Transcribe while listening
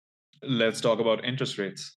Let's talk about interest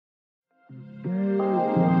rates.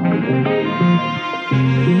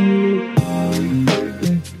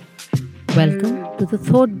 Welcome to the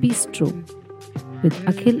Thought Bistro with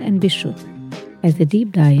Akhil and Vishru as a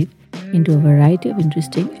deep dive into a variety of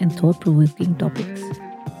interesting and thought provoking topics.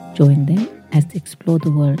 Join them as they explore the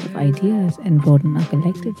world of ideas and broaden our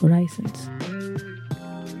collective horizons.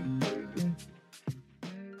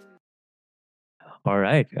 All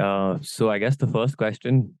right. So I guess the first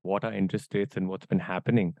question, what are interest rates and what's been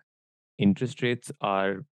happening? Interest rates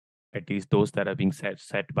are at least those that are being set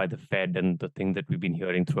by the Fed, and the thing that we've been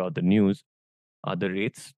hearing throughout the news are the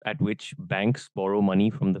rates at which banks borrow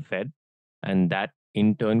money from the Fed, and that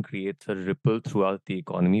in turn creates a ripple throughout the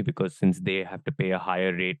economy, because since they have to pay a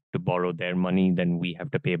higher rate to borrow their money, then we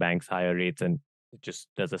have to pay banks higher rates, and it just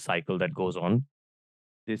there's a cycle that goes on.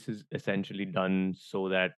 This is essentially done so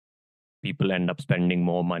that people end up spending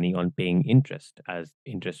more money on paying interest as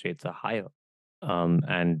interest rates are higher,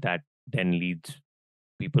 and that then leads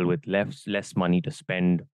people with less money to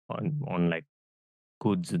spend on like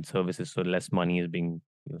goods and services. So less money is being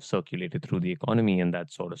circulated through the economy, and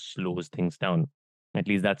that sort of slows things down. At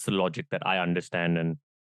least that's the logic that I understand.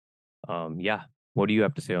 And yeah, what do you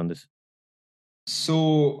have to say on this?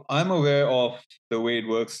 So I'm aware of the way it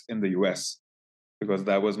works in the US because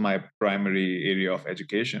that was my primary area of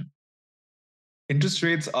education. Interest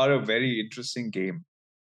rates are a very interesting game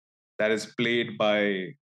that is played by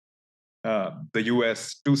the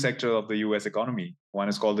US, two sectors of the US economy. One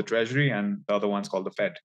is called the Treasury and the other one's called the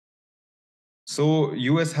Fed. So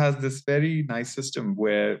US has this very nice system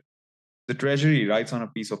where the Treasury writes on a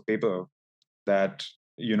piece of paper that,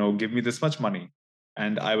 give me this much money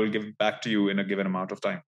and I will give it back to you in a given amount of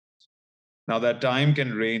time. Now, that time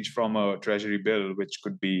can range from a treasury bill, which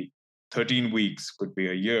could be 13 weeks, could be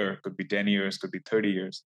a year, could be 10 years, could be 30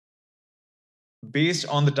 years. Based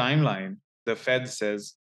on the timeline, the Fed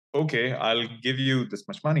says, okay, I'll give you this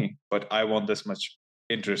much money, but I want this much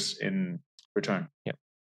interest in return. Yeah.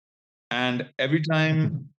 And every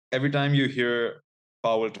time you hear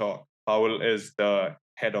Powell talk, Powell is the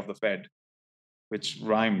head of the Fed, which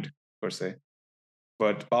rhymed per se.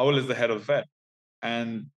 But Powell is the head of the Fed.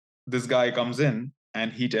 And this guy comes in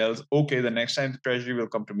and he tells, okay, the next time the treasury will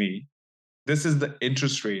come to me, this is the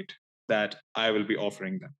interest rate that I will be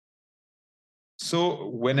offering them. So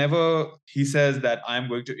whenever he says that I'm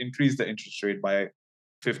going to increase the interest rate by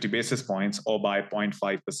 50 basis points or by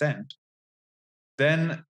 0.5%,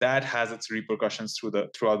 then that has its repercussions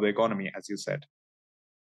throughout the economy, as you said.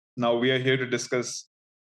 Now we are here to discuss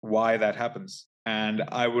why that happens. And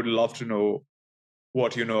I would love to know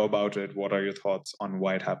what you know about it. What are your thoughts on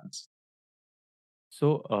why it happens?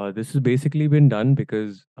 So this has basically been done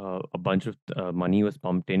because a bunch of money was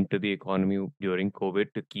pumped into the economy during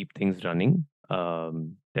COVID to keep things running.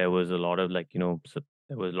 There was a lot of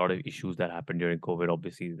there was a lot of issues that happened during COVID.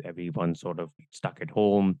 Obviously, everyone sort of stuck at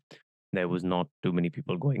home. There was not too many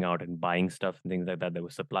people going out and buying stuff and things like that. There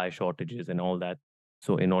were supply shortages and all that.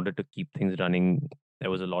 So in order to keep things running, there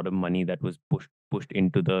was a lot of money that was pushed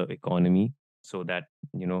into the economy so that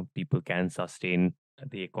people can sustain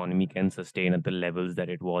the economy can sustain at the levels that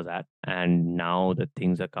it was at. And now that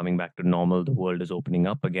things are coming back to normal, the world is opening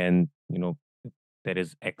up again. There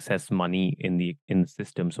is excess money in the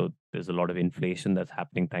system, so there's a lot of inflation that's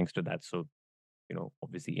happening thanks to that. So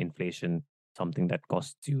obviously inflation, something that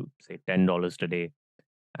costs you say $10 today,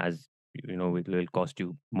 as it will cost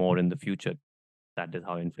you more in the future. That is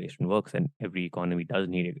how inflation works, and every economy does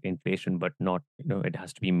need inflation, but not it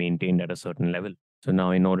has to be maintained at a certain level. So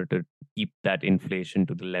now, in order to keep that inflation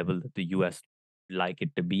to the level that the US like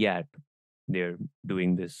it to be at, they're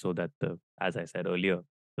doing this so that as I said earlier,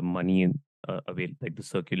 the money like the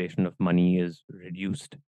circulation of money is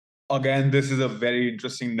reduced. Again, this is a very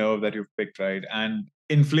interesting nerve that you've picked, right? And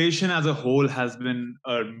inflation as a whole has been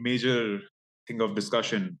a major thing of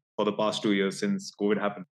discussion for the past 2 years since COVID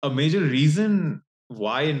happened. A major reason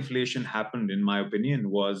why inflation happened, in my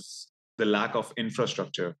opinion, was the lack of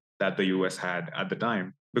infrastructure that the US had at the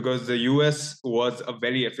time. Because the US was a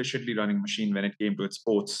very efficiently running machine when it came to its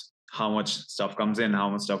ports, how much stuff comes in, how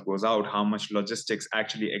much stuff goes out, how much logistics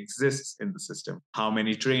actually exists in the system, how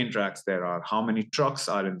many train tracks there are, how many trucks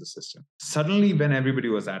are in the system. Suddenly, when everybody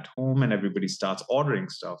was at home and everybody starts ordering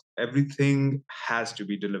stuff, everything has to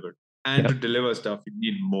be delivered. And Yep. to deliver stuff, you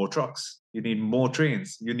need more trucks, you need more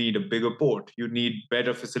trains, you need a bigger port, you need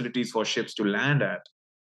better facilities for ships to land at.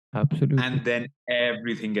 Absolutely. And then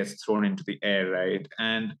everything gets thrown into the air, right?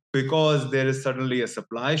 And because there is suddenly a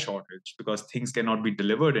supply shortage, because things cannot be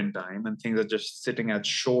delivered in time and things are just sitting at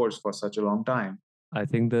shores for such a long time. I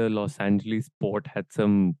think the Los Angeles port had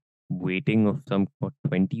some waiting of some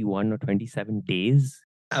 21 or 27 days.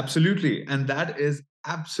 Absolutely. And that is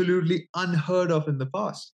absolutely unheard of in the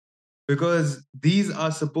past because these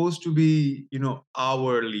are supposed to be,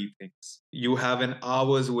 hourly things. You have an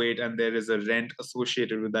hour's wait and there is a rent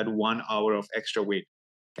associated with that 1 hour of extra wait.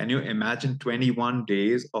 Can you imagine 21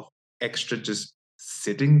 days of extra just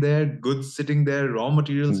sitting there, goods sitting there, raw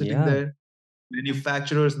material sitting Yeah. there,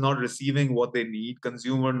 manufacturers not receiving what they need,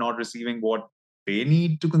 consumer not receiving what they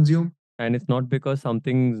need to consume? And it's not because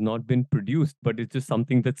something's not been produced, but it's just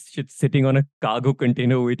something that's sitting on a cargo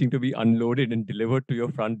container waiting to be unloaded and delivered to your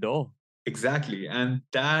front door. Exactly. And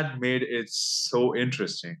that made it so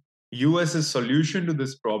interesting. US's solution to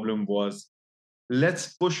this problem was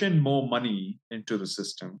let's push in more money into the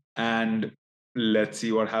system and let's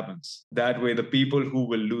see what happens. That way, the people who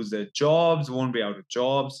will lose their jobs won't be out of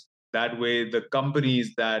jobs. That way, the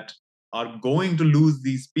companies that are going to lose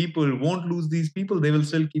these people won't lose these people. They will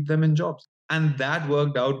still keep them in jobs. And that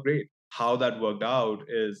worked out great. How that worked out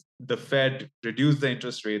is the Fed reduced the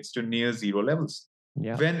interest rates to near zero levels.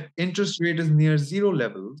 Yeah. When interest rate is near zero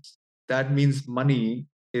levels, that means money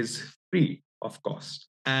is free of cost.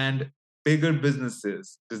 And bigger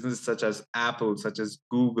businesses such as Apple, such as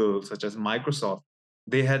Google, such as Microsoft,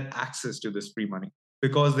 they had access to this free money.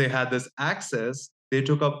 Because they had this access, they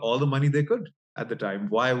took up all the money they could at the time.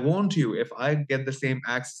 Why won't you? If I get the same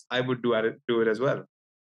access, I would do it as well.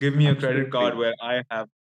 Give me a credit card Absolutely. where I have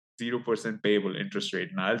 0% payable interest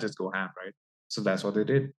rate and I'll just go ham, right? So that's what they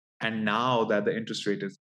did. And now that the interest rate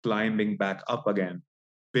is climbing back up again,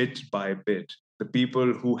 bit by bit, the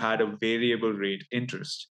people who had a variable rate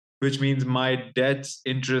interest, which means my debt's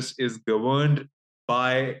interest is governed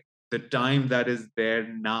by the time that is there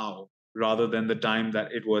now rather than the time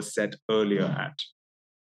that it was set earlier at.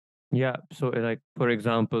 Yeah. So, like, for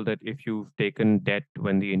example, that if you've taken debt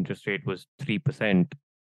when the interest rate was 3%,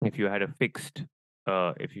 if you had a fixed,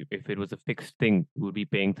 if it was a fixed thing, you would be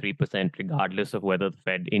paying 3% regardless of whether the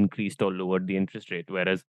Fed increased or lowered the interest rate.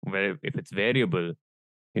 Whereas, if it's variable,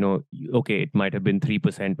 okay, it might have been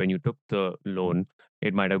 3% when you took the loan.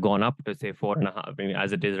 It might have gone up to say 4.5. I mean,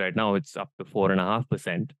 as it is right now, it's up to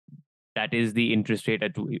 4.5%. That is the interest rate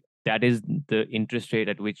that is the interest rate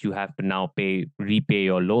at which you have to now repay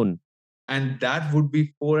your loan. And that would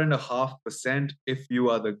be 4.5% if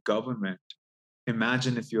you are the government.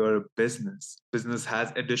 Imagine if you're a business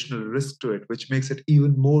has additional risk to it, which makes it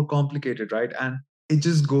even more complicated, right? And it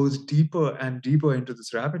just goes deeper and deeper into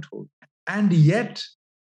this rabbit hole. And yet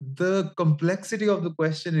the complexity of the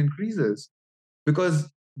question increases because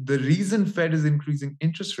the reason Fed is increasing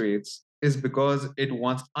interest rates is because it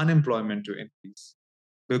wants unemployment to increase.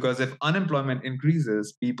 Because if unemployment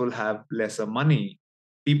increases, people have lesser money.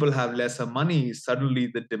 People have lesser money, suddenly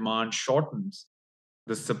the demand shortens.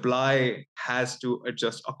 The supply has to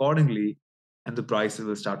adjust accordingly, and the prices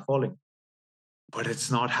will start falling. But it's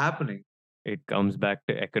not happening. It comes back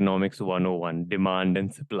to economics 101, demand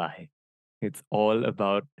and supply. It's all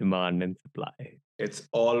about demand and supply. It's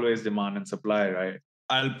always demand and supply, right?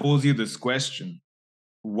 I'll pose you this question.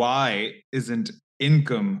 Why isn't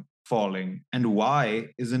income falling and why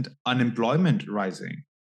isn't unemployment rising?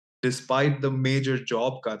 Despite the major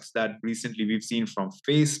job cuts that recently we've seen from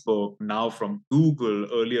Facebook, now from Google,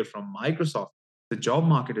 earlier from Microsoft, the job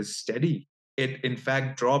market is steady. It, in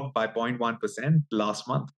fact, dropped by 0.1% last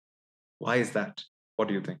month. Why is that? What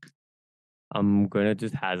do you think? I'm going to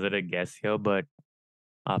just hazard a guess here, but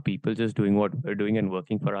are people just doing what we're doing and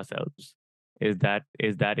working for ourselves? Is that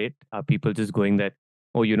it? Are people just going that,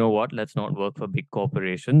 oh, you know what? Let's not work for big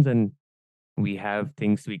corporations and we have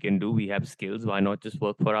things we can do. We have skills. Why not just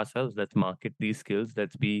work for ourselves? Let's market these skills.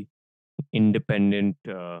 Let's be independent,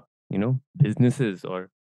 businesses. Or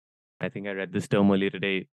I think I read this term earlier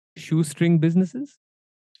today, shoestring businesses.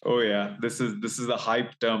 Oh yeah, this is a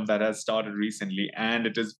hype term that has started recently, and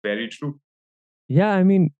it is very true. Yeah, I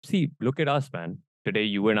mean, see, look at us, man. Today,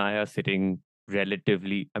 you and I are sitting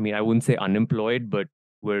relatively, I mean, I wouldn't say unemployed, but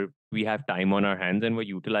we have time on our hands and we're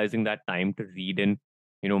utilizing that time to read and,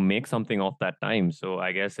 make something of that time. So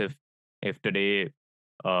I guess if today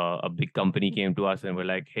a big company came to us and we're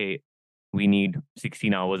like, hey, we need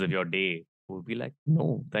 16 hours of your day, we'll be like,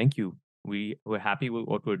 no, thank you. We're happy with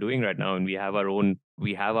what we're doing right now, and we have our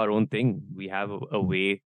own thing. We have a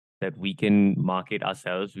way that we can market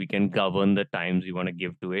ourselves, we can govern the times we want to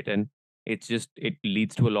give to it, and it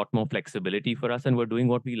leads to a lot more flexibility for us, and we're doing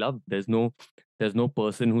what we love. There's no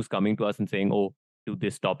person who's coming to us and saying, oh, do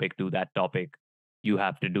this topic, do that topic, you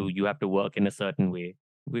have to work in a certain way.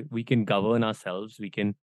 We can govern ourselves, we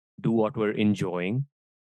can do what we're enjoying.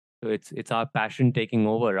 So it's our passion taking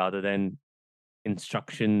over rather than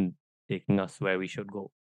instruction taking us where we should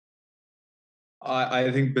go.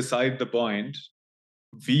 I think beside the point,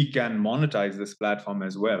 we can monetize this platform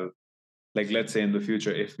as well. Like, let's say in the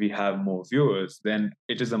future, if we have more viewers, then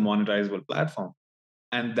it is a monetizable platform.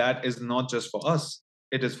 And that is not just for us,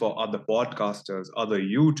 it is for other podcasters, other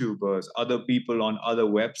YouTubers, other people on other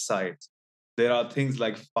websites. There are things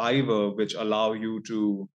like Fiverr, which allow you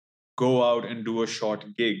to go out and do a short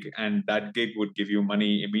gig, and that gig would give you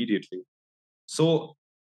money immediately. So,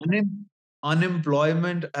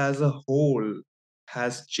 unemployment as a whole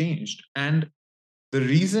has changed. And the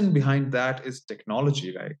reason behind that is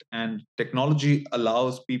technology, right? And technology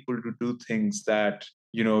allows people to do things that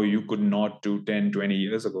you could not do 10, 20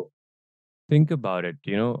 years ago. Think about it,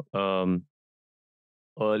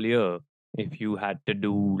 earlier, if you had to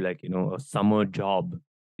do like, a summer job,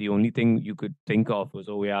 the only thing you could think of was,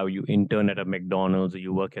 oh yeah, you intern at a McDonald's or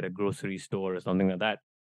you work at a grocery store or something like that.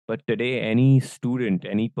 But today, any student,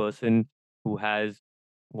 any person who has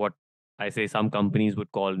what I say some companies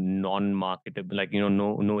would call non-marketable, like,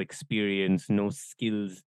 no experience, no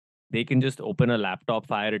skills, they can just open a laptop,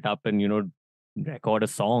 fire it up, and, record a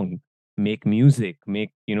song, make music,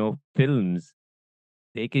 make, films.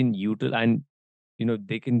 They can utilize, and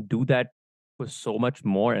they can do that for so much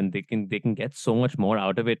more, and they can get so much more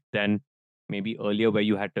out of it than maybe earlier, where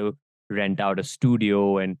you had to rent out a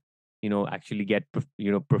studio and actually get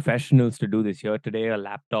professionals to do this. Here today, a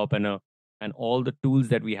laptop and all the tools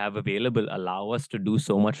that we have available allow us to do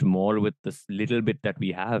so much more with this little bit that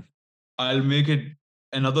we have. I'll make it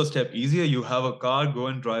another step easier. You have a car, go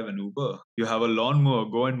and drive an Uber. You have a lawnmower,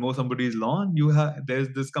 go and mow somebody's lawn. There's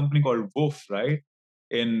this company called Woof, right,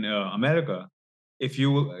 in America. If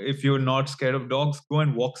you're not scared of dogs, go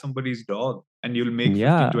and walk somebody's dog, and you'll make 15,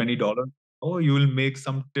 Yeah, $20. Or you will make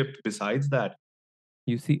some tip besides that.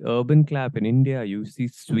 you see Urban Clap in India, you see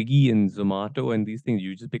Swiggy and Zomato and these things.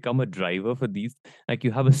 You just become a driver for these. Like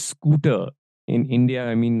you have a scooter in India.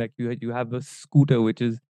 I mean, like you have a scooter, which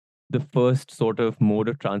is the first sort of mode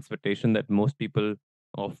of transportation that most people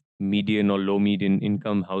of median or low median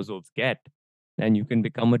income households get. And you can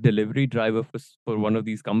become a delivery driver for one of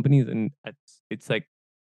these companies, and it's like,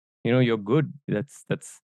 you're good. That's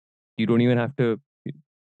you don't even have to.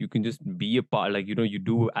 You can just be a part. Like, you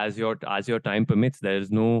do as your time permits. There is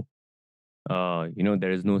no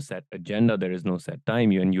set agenda, there is no set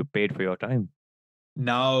time, and you paid for your time.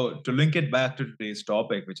 Now, to link it back to today's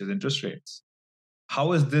topic, which is interest rates,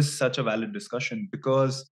 how is this such a valid discussion?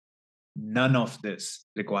 Because none of this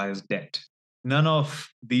requires debt. None of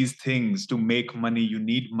these things to make money, you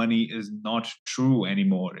need money, is not true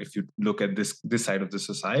anymore. If you look at this side of the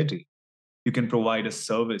society, you can provide a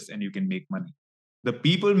service and you can make money. The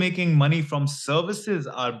people making money from services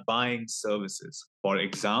are buying services. For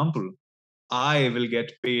example, I will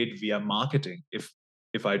get paid via marketing if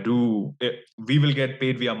I do. We will get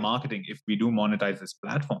paid via marketing if we do monetize this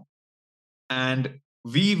platform, and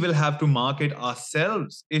we will have to market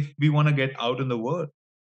ourselves if we want to get out in the world.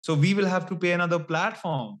 So we will have to pay another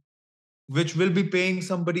platform, which will be paying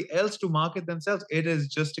somebody else to market themselves. It is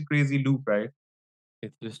just a crazy loop, right?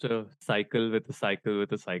 It's just a cycle with a cycle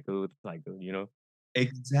with a cycle with a cycle.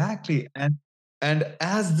 Exactly. And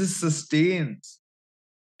as this sustains,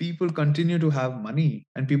 people continue to have money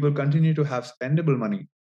and people continue to have spendable money.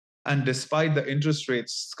 And despite the interest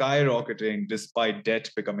rates skyrocketing, despite debt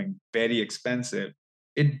becoming very expensive,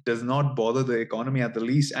 it does not bother the economy at the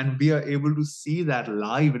least. And we are able to see that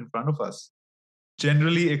live in front of us.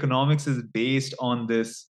 Generally, economics is based on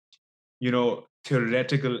this,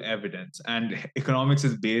 theoretical evidence, and economics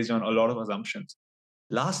is based on a lot of assumptions.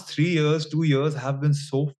 Last 3 years, 2 years have been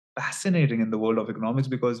so fascinating in the world of economics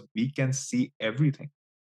because we can see everything.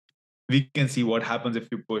 We can see what happens if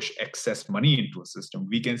you push excess money into a system.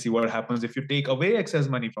 We can see what happens if you take away excess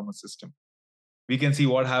money from a system. We can see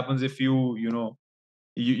what happens if you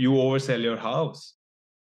oversell your house.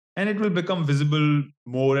 And it will become visible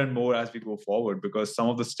more and more as we go forward, because some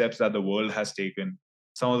of the steps that the world has taken,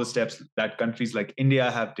 some of the steps that countries like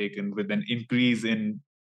India have taken with an increase in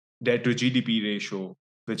debt to GDP ratio,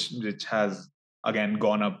 which has again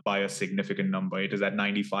gone up by a significant number. It is at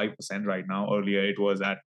 95% right now. Earlier it was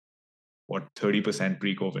at 30%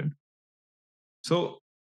 pre-COVID. So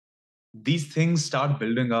these things start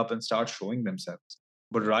building up and start showing themselves.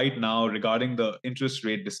 But right now, regarding the interest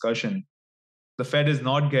rate discussion, the Fed is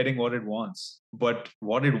not getting what it wants. But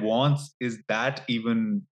what it wants, is that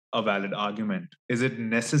even a valid argument? Is it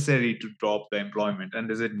necessary to drop the employment? And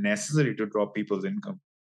is it necessary to drop people's income?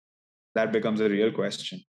 That becomes a real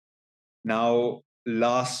question. Now,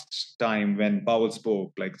 last time when Powell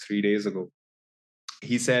spoke, like 3 days ago,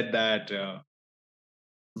 he said that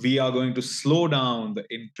we are going to slow down the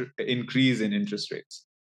increase in interest rates.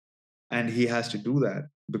 And he has to do that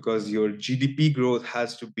because your GDP growth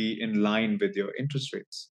has to be in line with your interest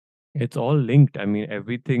rates. It's all linked. I mean,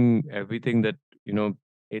 everything that, you know,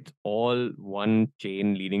 it's all one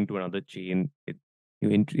chain leading to another chain.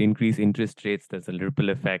 You increase interest rates, there's a ripple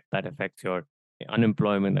effect that affects your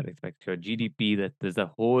unemployment, that affects your GDP. That there's a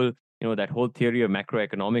whole, that whole theory of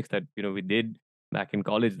macroeconomics that, we did back in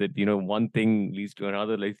college, that, one thing leads to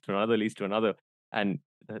another, leads to another, leads to another. And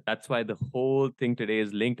that's why the whole thing today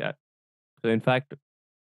is linked at. So in fact,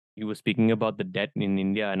 you were speaking about the debt in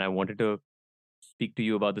India, and I wanted to speak to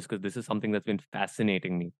you about this because this is something that's been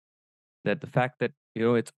fascinating me. That the fact that,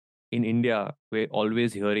 it's in India, we're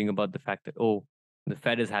always hearing about the fact that, oh, the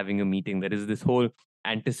Fed is having a meeting. There is this whole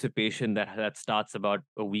anticipation that starts about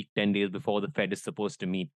a week, 10 days before the Fed is supposed to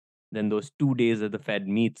meet. Then those 2 days that the Fed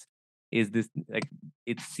meets is this, like,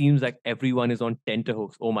 it seems like everyone is on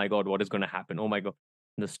tenterhooks. Oh my God, what is going to happen? Oh my God.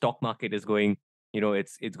 The stock market is going,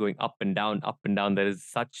 it's going up and down, up and down. There is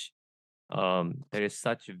such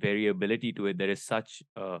variability to it. There is such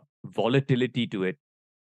volatility to it.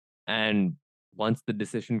 And once the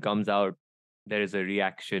decision comes out, there is a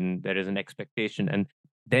reaction, there is an expectation. And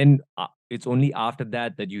then it's only after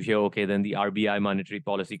that that you hear, okay, then the RBI Monetary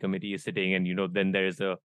Policy Committee is sitting, and then there is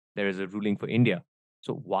a ruling for India.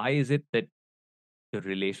 So why is it that the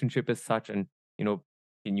relationship is such? And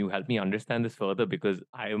can you help me understand this further, because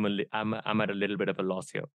I'm at a little bit of a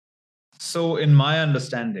loss here. So in my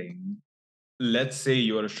understanding, let's say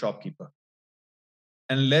you're a shopkeeper.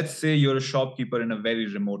 And let's say you're a shopkeeper in a very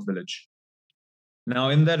remote village. Now,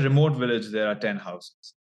 in that remote village, there are 10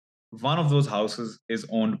 houses. One of those houses is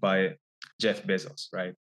owned by Jeff Bezos,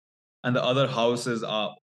 right? And the other houses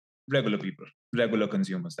are regular people, regular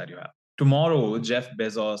consumers that you have. Tomorrow, Jeff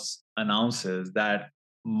Bezos announces that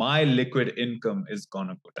my liquid income is going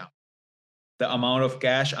to go down. The amount of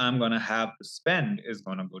cash I'm going to have to spend is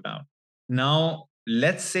going to go down. Now,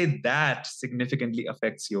 let's say that significantly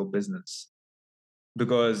affects your business,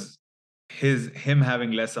 because him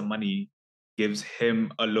having lesser money gives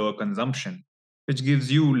him a lower consumption, which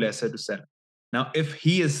gives you lesser to sell. Now, if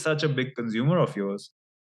he is such a big consumer of yours,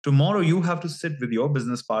 tomorrow you have to sit with your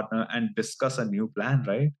business partner and discuss a new plan,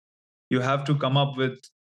 right? You have to come up with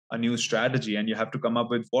a new strategy, and you have to come up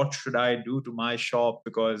with, what should I do to my shop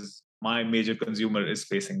because my major consumer is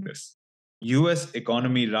facing this. US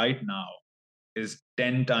economy right now is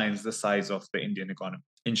 10 times the size of the Indian economy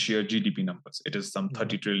in sheer GDP numbers. It is some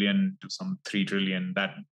 30 trillion to some 3 trillion,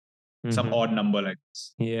 that some odd number like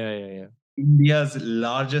this. Yeah. India's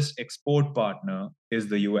largest export partner is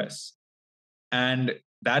the US. And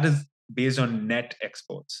that is based on net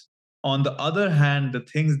exports. On the other hand, the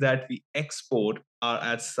things that we export are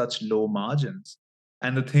at such low margins,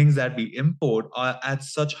 and the things that we import are at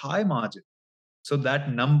such high margins. So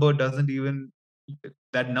that number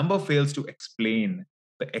fails to explain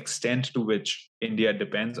the extent to which India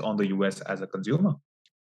depends on the US as a consumer.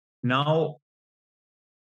 Now,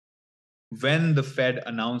 when the Fed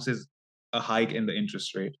announces a hike in the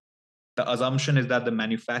interest rate, the assumption is that the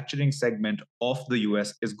manufacturing segment of the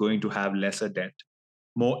US is going to have lesser debt,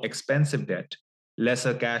 more expensive debt,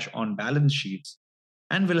 lesser cash on balance sheets,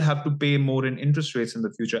 and will have to pay more in interest rates in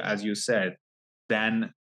the future, as you said,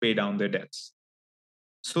 than pay down their debts.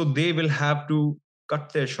 So they will have to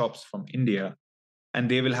cut their shops from India, and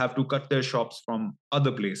they will have to cut their shops from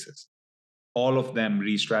other places. All of them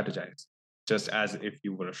re-strategize, just as if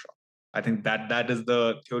you were a shop. I think that is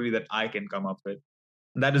the theory that I can come up with.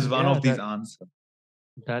 That is one of these answers.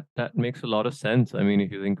 That makes a lot of sense. I mean,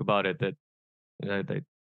 if you think about it, that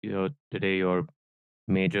today your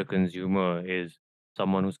major consumer is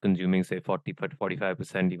someone who's consuming, say,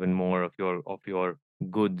 40-45%, even more of your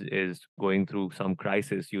goods is going through some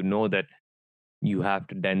crisis. That you have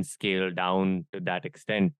to then scale down to that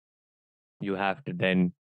extent. You have to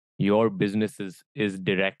then, your business is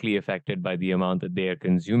directly affected by the amount that they are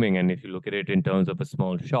consuming. And if you look at it in terms of a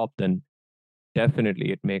small shop, then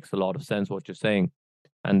definitely it makes a lot of sense what you're saying.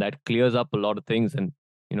 And that clears up a lot of things. And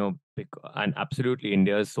and absolutely,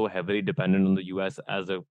 India is so heavily dependent on the US as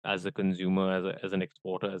a consumer, as an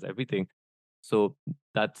exporter, as everything. So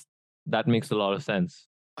that makes a lot of sense.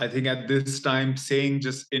 I think at this time, saying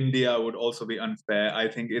just India would also be unfair. I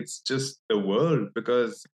think it's just the world,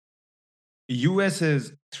 because US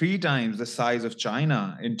is 3 times the size of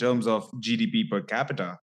China in terms of GDP per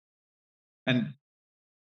capita, and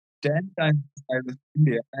 10 times the size of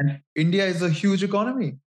India. And India is a huge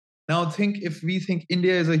economy. Now if we think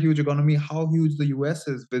India is a huge economy, how huge the US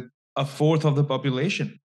is with a fourth of the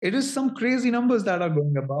population. It is some crazy numbers that are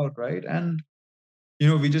going about, right? And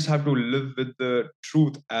we just have to live with the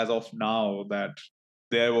truth as of now, that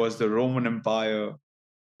there was the Roman Empire,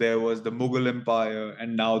 there was the Mughal Empire,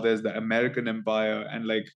 and now there's the American Empire. And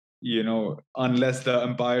like, unless the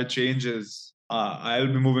empire changes, I'll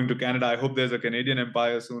be moving to Canada. I hope there's a Canadian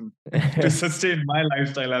empire soon to sustain my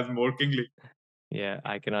lifestyle as more kingly. Yeah,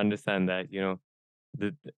 I can understand that.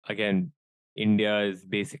 Again, India is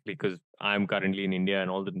basically, because I'm currently in India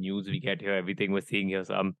and all the news we get here, everything we're seeing here.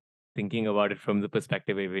 So I'm thinking about it from the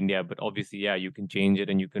perspective of India. But obviously, yeah, you can change it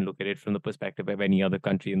and you can look at it from the perspective of any other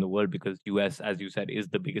country in the world, because US, as you said, is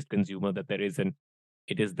the biggest consumer that there is. And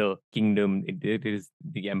it is the kingdom, it is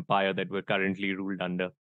the empire that we're currently ruled under.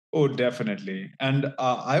 Oh, definitely. And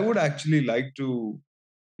I would actually like to,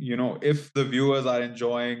 if the viewers are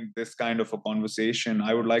enjoying this kind of a conversation,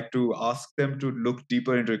 I would like to ask them to look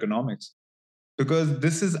deeper into economics, because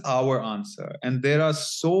this is our answer. And there are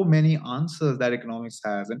so many answers that economics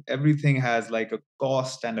has, and everything has like a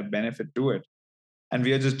cost and a benefit to it. And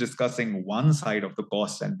we are just discussing one side of the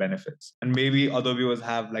costs and benefits. And maybe other viewers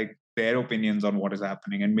have like their opinions on what is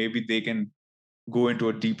happening, and maybe they can go into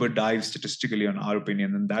a deeper dive statistically on our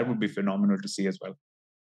opinion, and that would be phenomenal to see as well.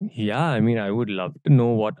 Yeah, I mean, I would love to know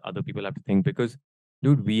what other people have to think, because,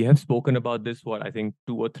 dude, we have spoken about this, I think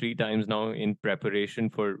 2 or 3 times now in preparation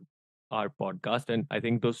for our podcast. And I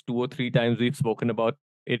think those 2 or 3 times we've spoken about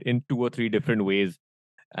it in 2 or 3 different ways.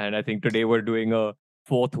 And I think today we're doing a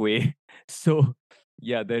 4th way. So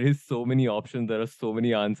yeah, there is so many options. There are so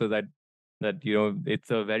many answers that it's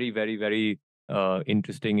a very, very, very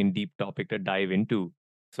interesting and deep topic to dive into.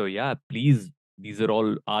 So yeah, please, these are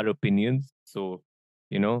all our opinions. So,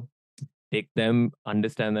 take them,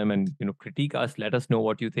 understand them, and, critique us. Let us know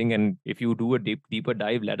what you think. And if you do a deeper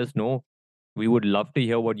dive, let us know. We would love to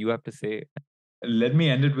hear what you have to say. Let me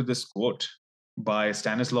end it with this quote by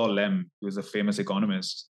Stanislaw Lem, who is a famous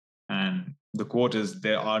economist. And the quote is,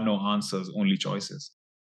 "There are no answers, only choices."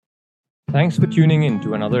 Thanks for tuning in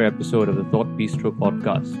to another episode of the Thought Bistro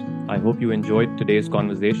podcast. I hope you enjoyed today's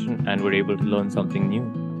conversation and were able to learn something new.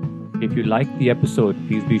 If you liked the episode,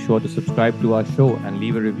 please be sure to subscribe to our show and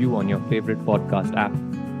leave a review on your favorite podcast app.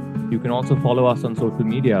 You can also follow us on social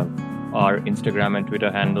media. Our Instagram and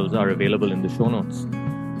Twitter handles are available in the show notes.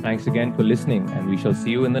 Thanks again for listening, and we shall see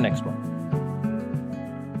you in the next one.